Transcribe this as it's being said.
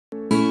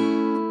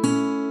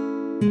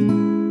Hi,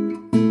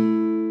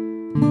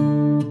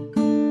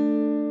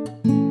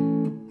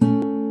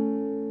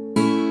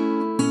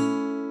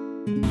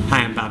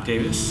 I'm Bob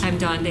Davis. I'm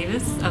Dawn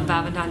Davis of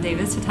Bob and Dawn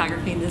Davis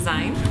Photography and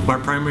Design. Our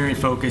primary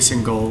focus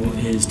and goal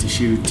is to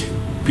shoot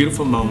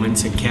beautiful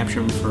moments and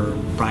capture them for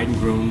bride and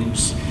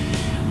grooms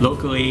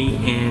locally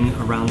and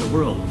around the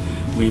world.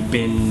 We've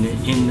been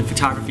in the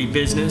photography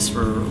business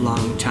for a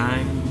long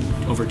time,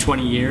 over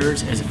 20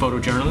 years as a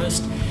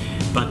photojournalist,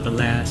 but the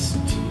last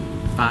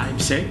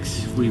 5,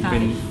 6, we've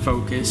been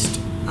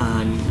focused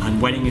on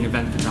wedding and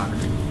event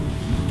photography.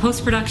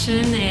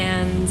 Post-production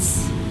and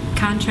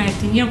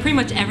contracting, you know, pretty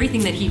much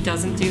everything that he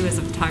doesn't do as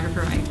a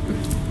photographer, I do.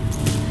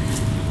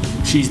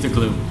 She's the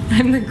glue.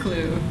 I'm the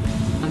glue.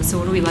 So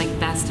what do we like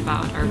best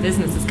about our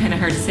business? It's kind of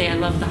hard to say. I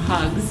love the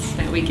hugs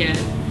that we get.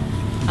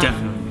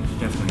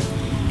 Definitely.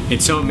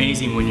 It's so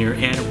amazing when you're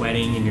at a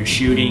wedding and you're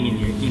shooting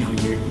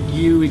and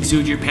you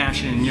exude your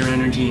passion and your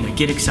energy, and I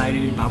get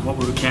excited about what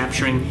we're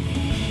capturing.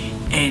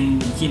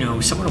 And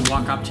someone will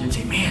walk up to you and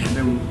say, "Man, I've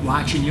been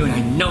watching you and I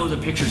know the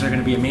pictures are going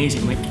to be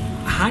amazing." Like,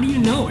 how do you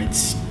know?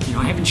 It's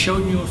I haven't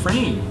shown you a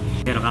frame.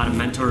 I had a lot of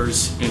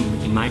mentors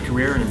in my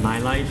career and in my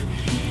life,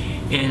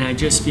 and I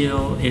just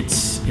feel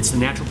it's the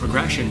natural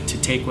progression to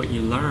take what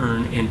you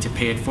learn and to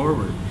pay it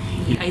forward.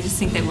 I just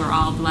think that we're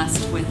all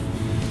blessed with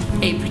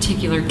a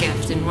particular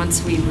gift, and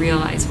once we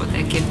realize what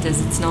that gift is,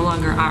 it's no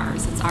longer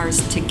ours. It's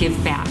ours to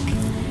give back.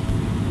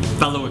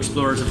 Fellow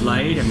explorers of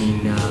light. I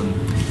mean,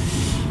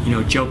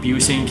 Joe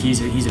Busink.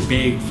 He's a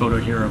big photo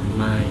hero of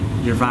mine.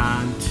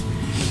 Yervant.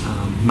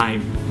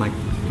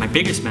 My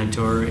biggest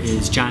mentor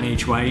is John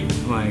H. White,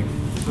 who I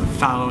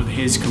followed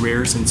his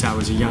career since I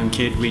was a young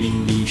kid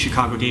reading the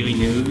Chicago Daily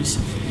News.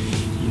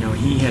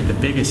 He had the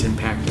biggest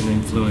impact and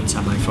influence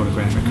on my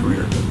photographic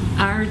career.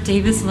 Our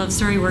Davis Love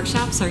Story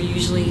workshops are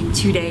usually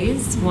 2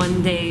 days.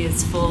 One day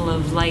is full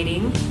of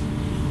lighting,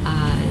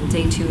 and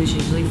day 2 is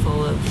usually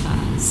full of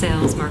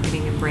sales,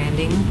 marketing, and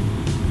branding.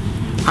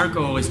 Our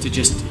goal is to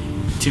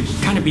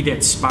kind of be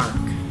that spark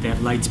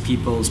that lights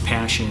people's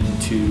passion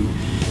to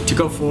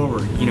go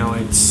forward.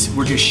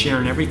 We're just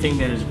sharing everything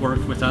that has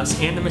worked with us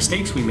and the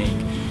mistakes we make.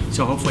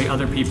 So hopefully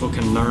other people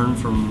can learn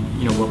from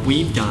what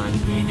we've done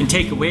and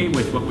take away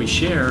with what we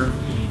share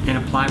and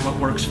apply what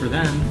works for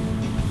them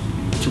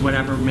to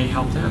whatever may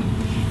help them.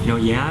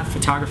 Yeah,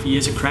 photography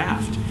is a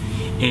craft,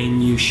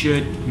 and you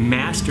should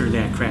master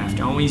that craft.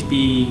 Always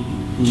be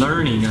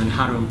learning on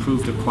how to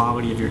improve the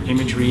quality of your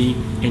imagery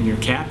and your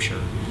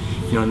capture.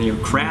 And your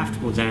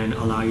craft will then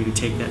allow you to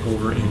take that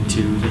over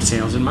into the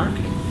sales and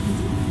marketing.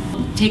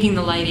 Taking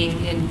the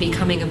lighting and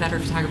becoming a better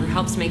photographer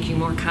helps make you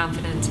more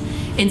confident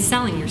in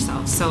selling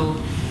yourself. So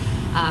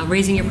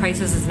raising your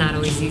prices is not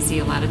always easy.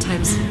 A lot of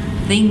times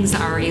things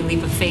are a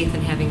leap of faith,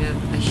 and having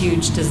a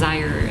huge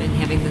desire and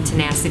having the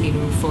tenacity to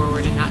move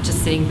forward and not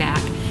just sitting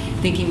back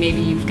thinking maybe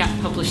you've got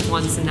published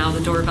once and now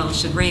the doorbell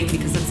should ring,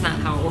 because that's not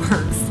how it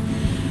works.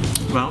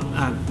 Well,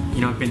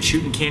 I've been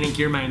shooting Canon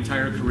gear my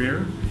entire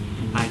career.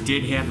 I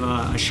did have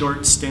a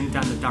short stint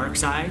on the dark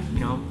side,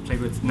 played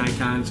with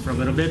Nikons for a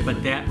little bit,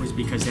 but that was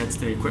because that's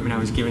the equipment I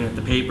was given at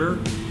the paper.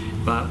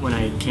 But when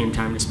I came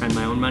time to spend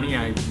my own money,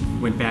 I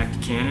went back to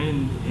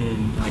Canon,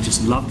 and I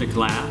just love the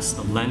glass.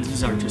 The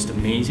lenses are just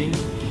amazing,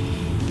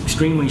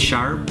 extremely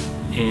sharp,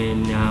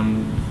 and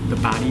the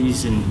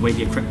bodies and the way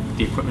the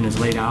equipment is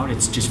laid out,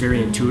 it's just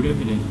very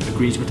intuitive, and it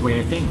agrees with the way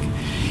I think.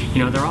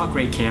 They're all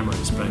great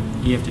cameras, but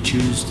you have to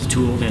choose the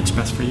tool that's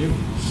best for you.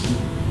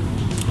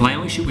 Well, I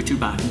only shoot with 2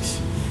 bodies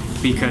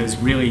because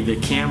really the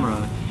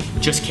camera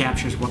just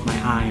captures what my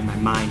eye and my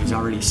mind has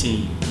already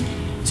seen.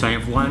 So I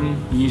have one,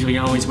 usually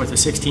always with a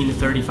 16 to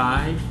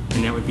 35,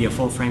 and that would be a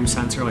full frame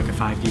sensor like a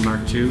 5D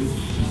Mark II.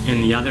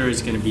 And the other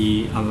is going to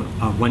be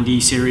a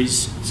 1D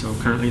series, so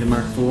currently the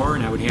Mark IV,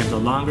 and I would have the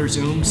longer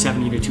zoom,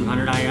 70 to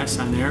 200 IS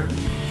on there.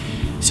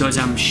 So as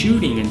I'm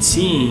shooting and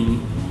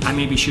seeing, I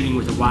may be shooting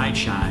with a wide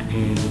shot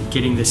and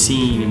getting the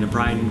scene and the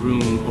bride and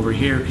groom over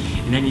here,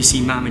 and then you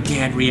see mom and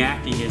dad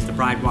reacting as the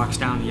bride walks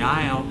down the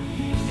aisle,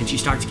 and she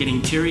starts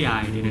getting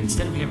teary-eyed, and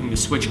instead of having to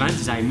switch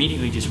lenses, I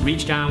immediately just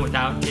reach down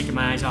without taking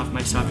my eyes off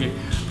my subject,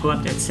 pull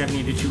up that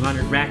 70 to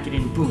 200, rack it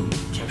in, boom,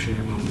 capture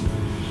that moment.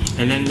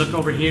 And then look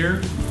over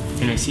here,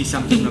 and I see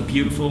something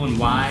beautiful and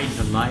wide,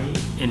 the light,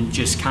 and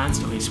just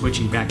constantly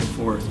switching back and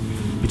forth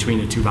between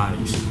the 2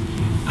 bodies.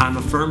 I'm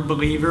a firm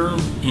believer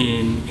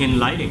in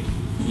lighting.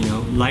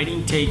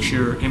 Lighting takes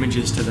your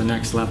images to the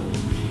next level.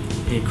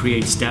 It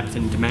creates depth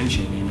and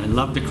dimension, and I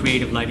love the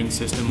creative lighting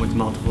system with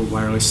multiple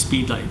wireless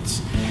speed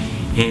lights.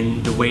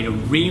 And the way to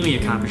really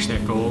accomplish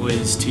that goal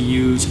is to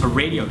use a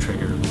radio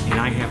trigger, and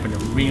I happen to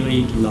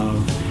really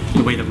love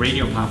the way the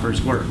radio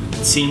poppers work.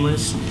 It's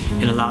seamless.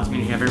 It allows me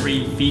to have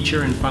every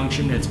feature and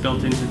function that's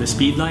built into the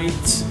speed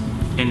lights,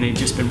 and they've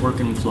just been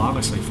working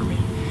flawlessly for me.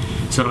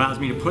 So it allows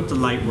me to put the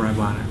light where I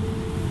want it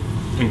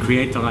and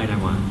create the light I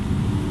want.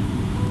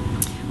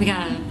 We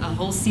got a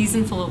whole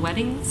season full of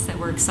weddings that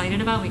we're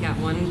excited about. We got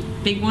one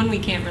big one we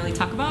can't really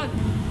talk about.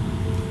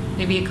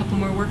 Maybe a couple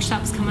more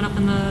workshops coming up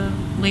in the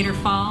later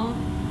fall,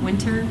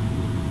 winter.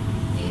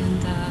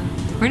 And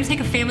we're going to take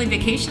a family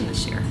vacation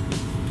this year.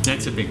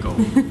 That's a big goal.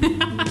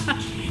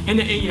 And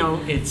you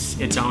know,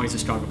 it's always a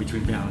struggle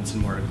between balance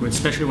and work,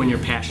 especially when you're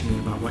passionate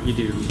about what you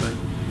do. But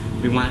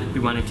we want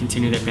to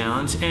continue that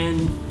balance.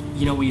 And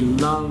you know, we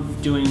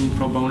love doing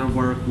pro bono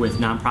work with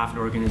nonprofit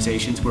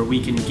organizations where we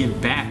can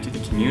give back to the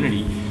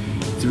community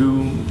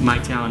through my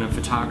talent of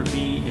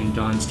photography and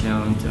Dawn's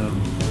talent of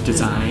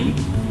design.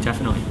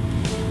 Definitely.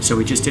 So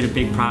we just did a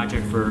big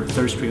project for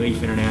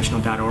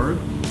thirstreliefinternational.org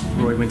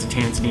where we went to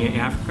Tanzania,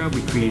 Africa.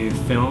 We created a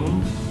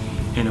film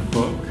and a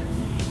book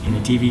and a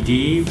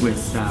DVD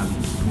with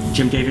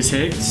Jim Davis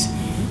Higgs,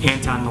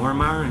 Anton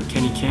Lormar, and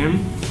Kenny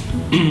Kim,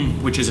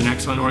 which is an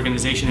excellent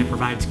organization that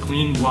provides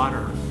clean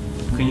water,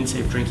 clean,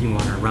 safe drinking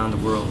water around the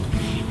world.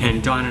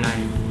 And Dawn and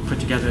I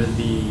put together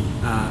the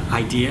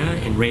idea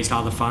and raised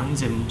all the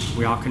funds, and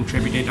we all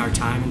contributed our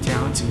time and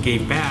talents and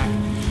gave back,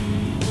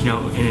 you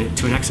know,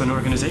 to an excellent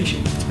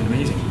organization. It's been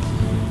amazing.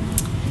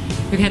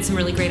 We've had some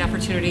really great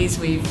opportunities.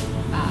 We've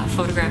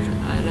photographed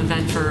an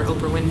event for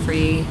Oprah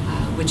Winfrey,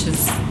 which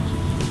has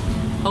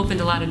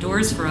opened a lot of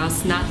doors for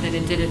us. Not that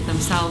it did it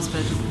themselves,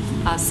 but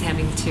us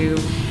having to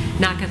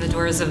knock on the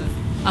doors of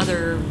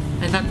other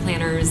event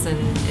planners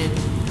and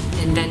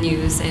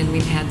venues, and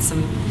we've had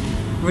some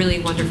really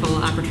wonderful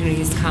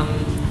opportunities come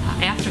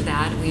after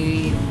that.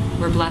 We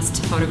were blessed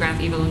to photograph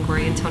Eva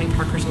Longoria and Tony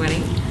Parker's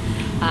wedding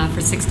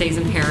for 6 days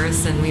in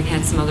Paris, and we've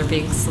had some other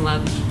big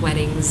celeb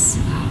weddings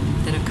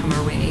that have come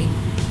our way.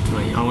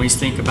 Well, you always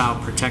think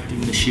about protecting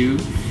the shoot,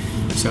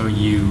 so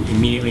you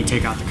immediately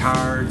take out the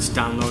cards,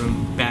 download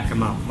them, back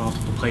them up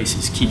multiple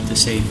places, keep the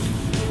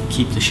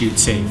shoot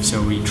safe.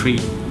 So we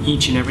treat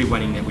each and every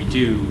wedding that we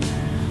do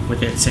with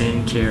that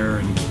same care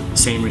and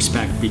same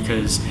respect,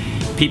 because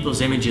people's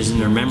images and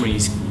their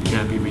memories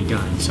cannot be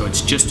redone. So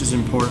it's just as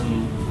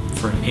important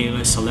for an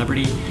A-list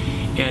celebrity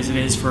as it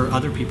is for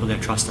other people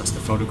that trust us to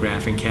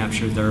photograph and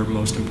capture their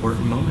most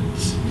important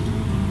moments.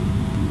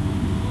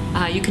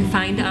 You can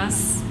find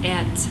us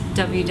at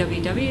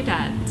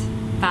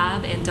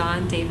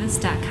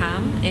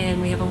www.bobanddawndavis.com,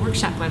 and we have a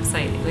workshop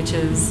website, which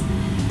is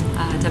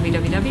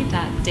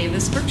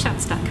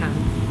www.davisworkshops.com.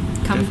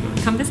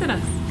 Come visit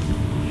us.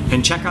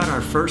 And check out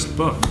our first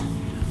book,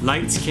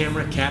 Lights,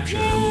 Camera, Capture.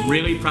 I'm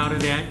really proud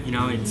of that. You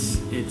know, it's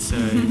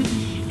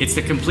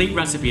the complete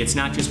recipe. It's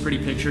not just pretty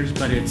pictures,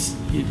 but it's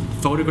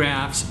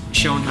photographs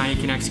showing how you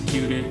can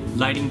execute it,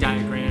 lighting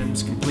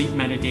diagrams, complete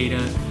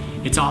metadata.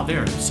 It's all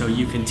there, so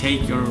you can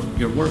take your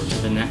work to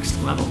the next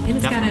level. And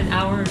it's got an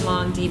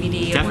hour-long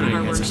DVD of one of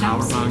our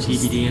workshops. Definitely,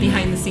 it's an hour-long DVD in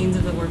behind the scenes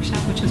of the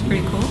workshop, which was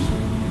pretty cool.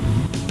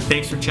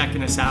 Thanks for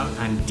checking us out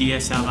on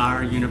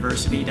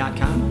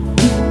DSLRuniversity.com.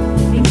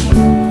 Thank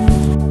you.